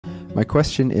My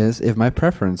question is, if my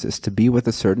preference is to be with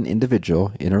a certain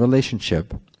individual in a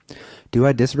relationship, do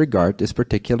I disregard this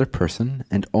particular person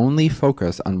and only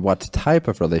focus on what type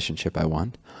of relationship I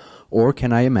want? Or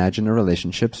can I imagine a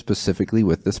relationship specifically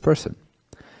with this person?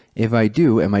 If I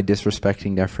do, am I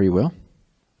disrespecting their free will?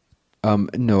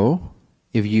 No.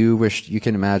 If you wish, you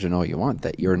can imagine all you want,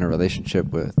 that you're in a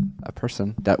relationship with a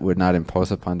person. That would not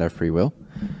impose upon their free will.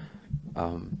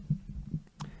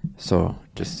 So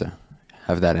just to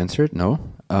have that answered, no.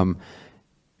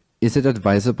 Is it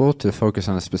advisable to focus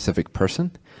on a specific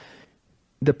person?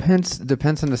 Depends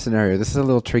on the scenario. This is a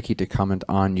little tricky to comment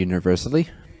on universally.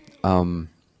 In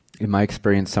my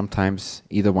experience, sometimes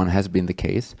either one has been the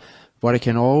case. What I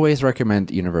can always recommend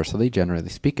universally, generally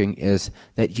speaking, is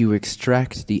that you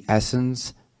extract the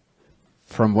essence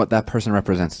from what that person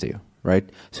represents to you, right?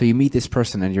 So you meet this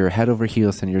person and you're head over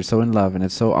heels and you're so in love and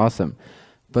it's so awesome.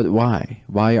 But why?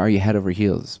 Why are you head over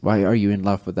heels? Why are you in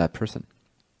love with that person?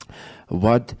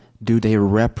 What do they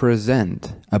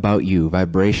represent about you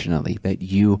vibrationally that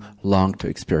you long to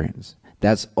experience?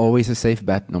 That's always a safe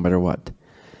bet no matter what.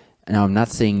 Now, I'm not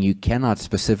saying you cannot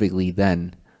specifically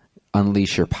then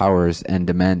unleash your powers and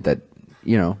demand that,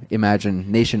 you know, imagine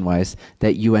nation-wise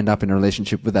that you end up in a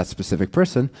relationship with that specific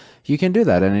person. You can do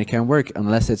that and it can work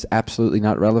unless it's absolutely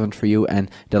not relevant for you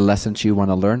and the lessons you want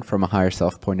to learn from a higher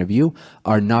self point of view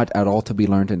are not at all to be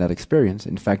learned in that experience.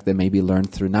 In fact, they may be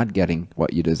learned through not getting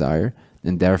what you desire,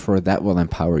 and therefore that will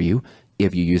empower you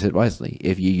if you use it wisely,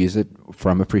 if you use it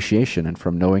from appreciation and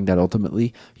from knowing that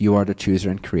ultimately you are the chooser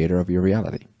and creator of your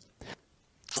reality.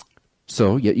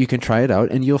 So you can try it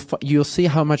out and you'll see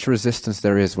how much resistance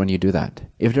there is when you do that.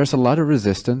 If there's a lot of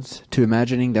resistance to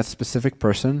imagining that specific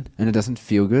person and it doesn't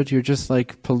feel good, you're just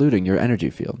like polluting your energy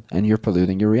field and you're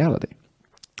polluting your reality.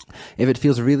 If it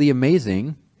feels really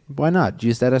amazing, why not?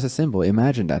 Use that as a symbol.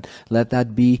 Imagine that. Let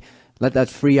that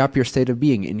free up your state of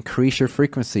being. Increase your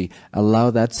frequency.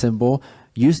 Allow that symbol.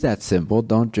 Use that symbol.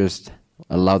 Don't just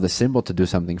allow the symbol to do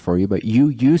something for you, but you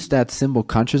use that symbol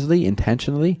consciously,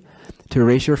 intentionally, to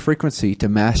raise your frequency, to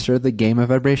master the game of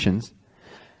vibrations,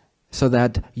 so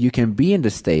that you can be in the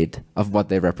state of what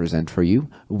they represent for you,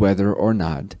 whether or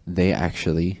not they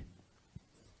actually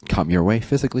come your way,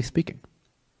 physically speaking.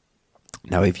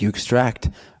 Now, if you extract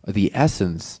the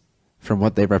essence from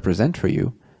what they represent for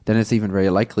you, then it's even very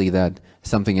likely that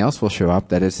something else will show up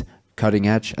that is cutting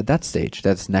edge at that stage,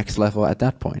 that's next level at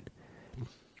that point.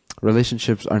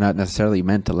 Relationships are not necessarily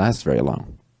meant to last very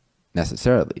long,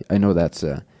 necessarily. I know that's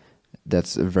a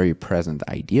very present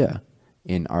idea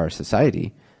in our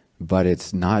society, but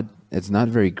it's not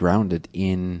very grounded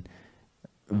in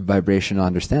vibrational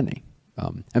understanding.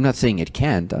 I'm not saying it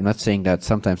can't. I'm not saying that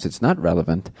sometimes it's not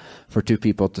relevant for two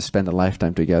people to spend a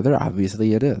lifetime together.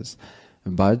 Obviously it is.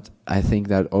 But I think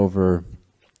that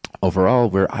overall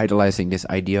we're idolizing this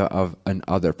idea of an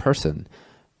other person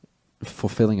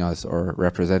fulfilling us or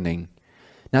representing,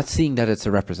 not seeing that it's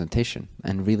a representation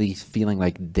and really feeling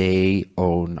like they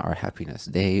own our happiness,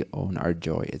 they own our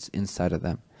joy, it's inside of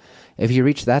them. If you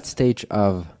reach that stage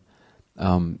of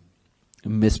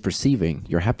misperceiving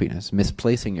your happiness,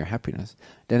 misplacing your happiness,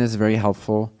 then it's very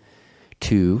helpful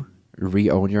to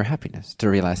re-own your happiness,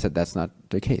 to realize that that's not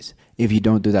the case. If you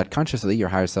don't do that consciously, your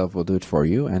higher self will do it for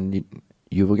you and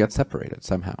you will get separated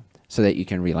somehow, so that you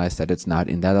can realize that it's not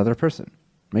in that other person.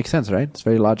 Makes sense, right? It's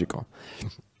very logical.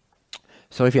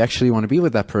 So if you actually want to be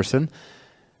with that person,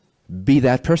 be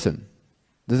that person.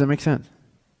 Does that make sense?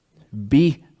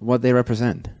 Be what they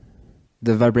represent.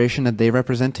 The vibration that they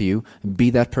represent to you, be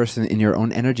that person in your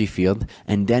own energy field,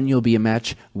 and then you'll be a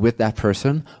match with that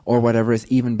person or whatever is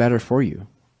even better for you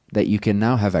that you can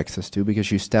now have access to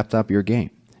because you stepped up your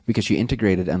game, because you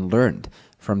integrated and learned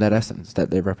from that essence that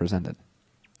they represented.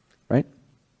 Right?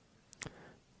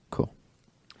 Cool.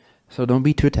 So don't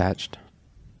be too attached.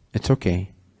 It's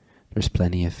okay. There's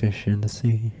plenty of fish in the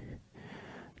sea.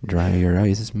 Dry your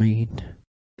eyes, mate.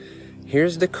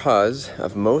 Here's the cause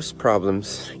of most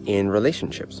problems in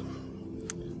relationships: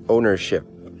 ownership,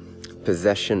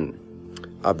 possession,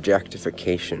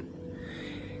 objectification.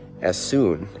 As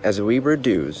soon as we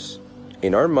reduce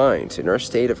in our minds, in our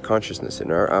state of consciousness, in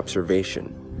our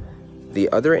observation, the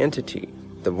other entity,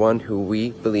 the one who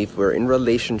we believe we're in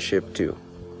relationship to,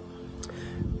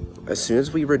 as soon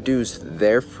as we reduce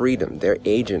their freedom, their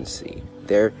agency,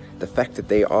 the fact that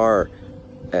they are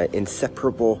an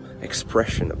inseparable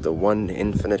expression of the one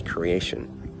infinite creation,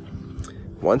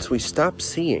 once we stop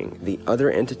seeing the other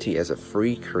entity as a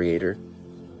free creator,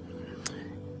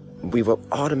 we will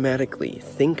automatically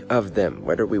think of them,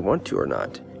 whether we want to or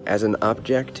not, as an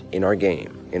object in our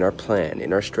game, in our plan,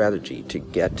 in our strategy to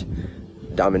get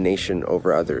domination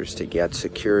over others, to get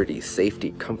security,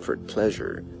 safety, comfort,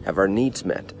 pleasure, have our needs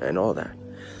met, and all that.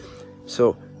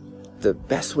 So the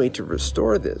best way to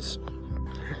restore this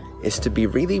is to be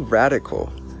really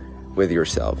radical with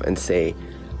yourself and say,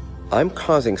 I'm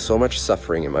causing so much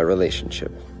suffering in my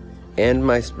relationship, and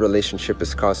my relationship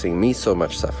is causing me so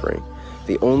much suffering.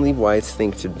 The only wise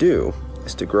thing to do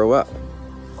is to grow up.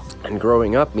 And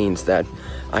growing up means that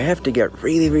I have to get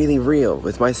really, really real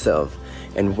with myself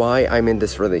and why I'm in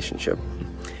this relationship,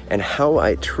 and how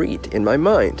I treat in my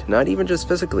mind, not even just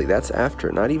physically, that's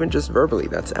after, not even just verbally,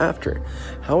 that's after,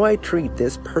 how I treat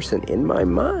this person in my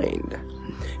mind.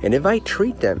 And if I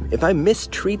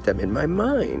mistreat them in my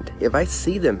mind, if I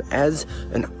see them as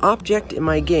an object in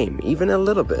my game, even a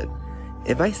little bit,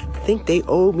 if I think they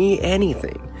owe me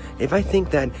anything, if I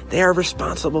think that they are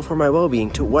responsible for my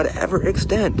well-being to whatever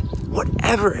extent,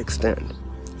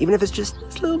 even if it's just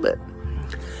a little bit,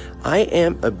 I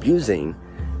am abusing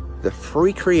the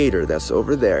free creator that's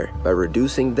over there by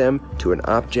reducing them to an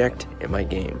object in my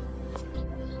game.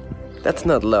 That's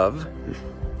not love.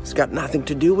 It's got nothing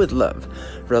to do with love.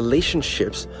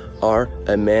 Relationships are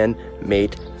a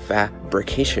man-made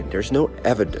fabrication. There's no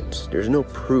evidence, there's no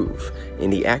proof in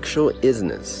the actual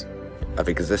isness of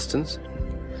existence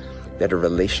that a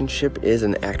relationship is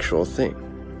an actual thing.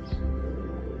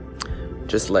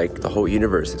 Just like the whole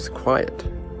universe is quiet,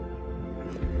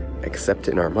 except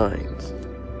in our minds.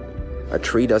 A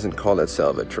tree doesn't call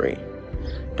itself a tree.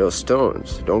 Those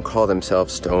stones don't call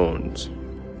themselves stones.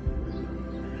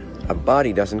 A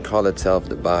body doesn't call itself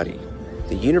the body.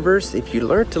 The universe, if you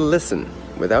learn to listen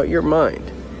without your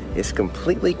mind, is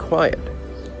completely quiet.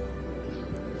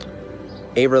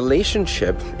 A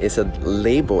relationship is a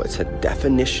label, it's a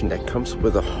definition that comes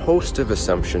with a host of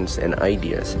assumptions and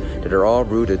ideas that are all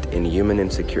rooted in human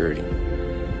insecurity.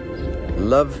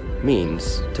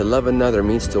 To love another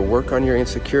means to work on your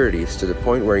insecurities to the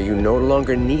point where you no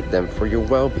longer need them for your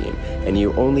well-being and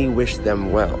you only wish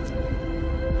them well.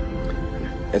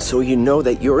 And so you know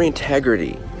that your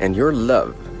integrity and your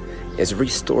love is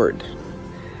restored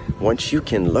once you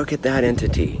can look at that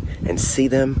entity and see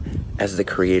them as the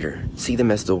creator, see them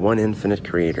as the one infinite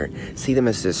creator, see them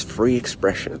as this free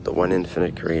expression of the one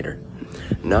infinite creator,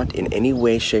 not in any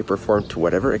way, shape, or form to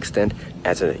whatever extent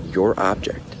as your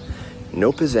object.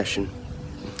 No possession,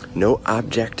 no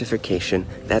objectification.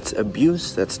 That's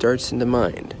abuse that starts in the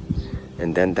mind,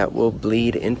 and then that will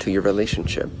bleed into your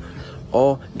relationship.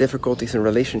 All difficulties in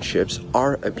relationships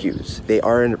are abuse. They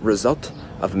are a result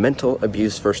of mental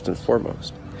abuse first and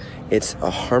foremost. It's a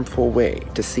harmful way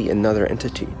to see another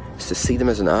entity, is to see them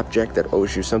as an object that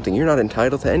owes you something. You're not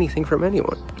entitled to anything from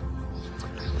anyone.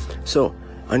 So,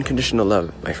 unconditional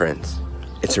love, my friends,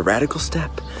 it's a radical step,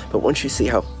 but once you see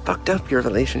how fucked up your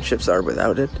relationships are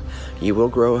without it, you will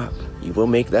grow up. You will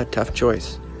make that tough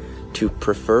choice to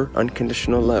prefer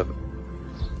unconditional love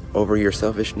over your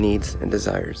selfish needs and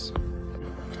desires.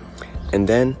 And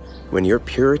then, when your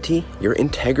purity, your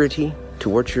integrity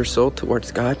towards your soul,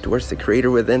 towards God, towards the Creator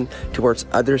within, towards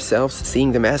other selves,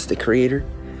 seeing them as the Creator,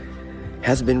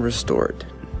 has been restored,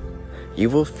 you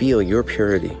will feel your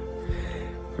purity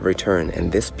return,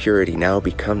 and this purity now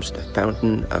becomes the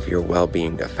fountain of your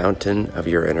well-being, the fountain of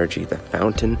your energy, the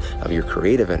fountain of your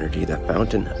creative energy, the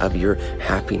fountain of your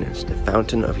happiness, the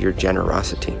fountain of your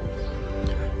generosity.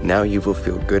 Now you will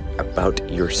feel good about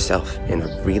yourself in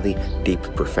a really deep,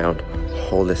 profound,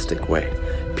 holistic way,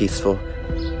 peaceful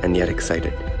and yet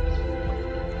excited,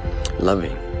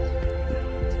 loving,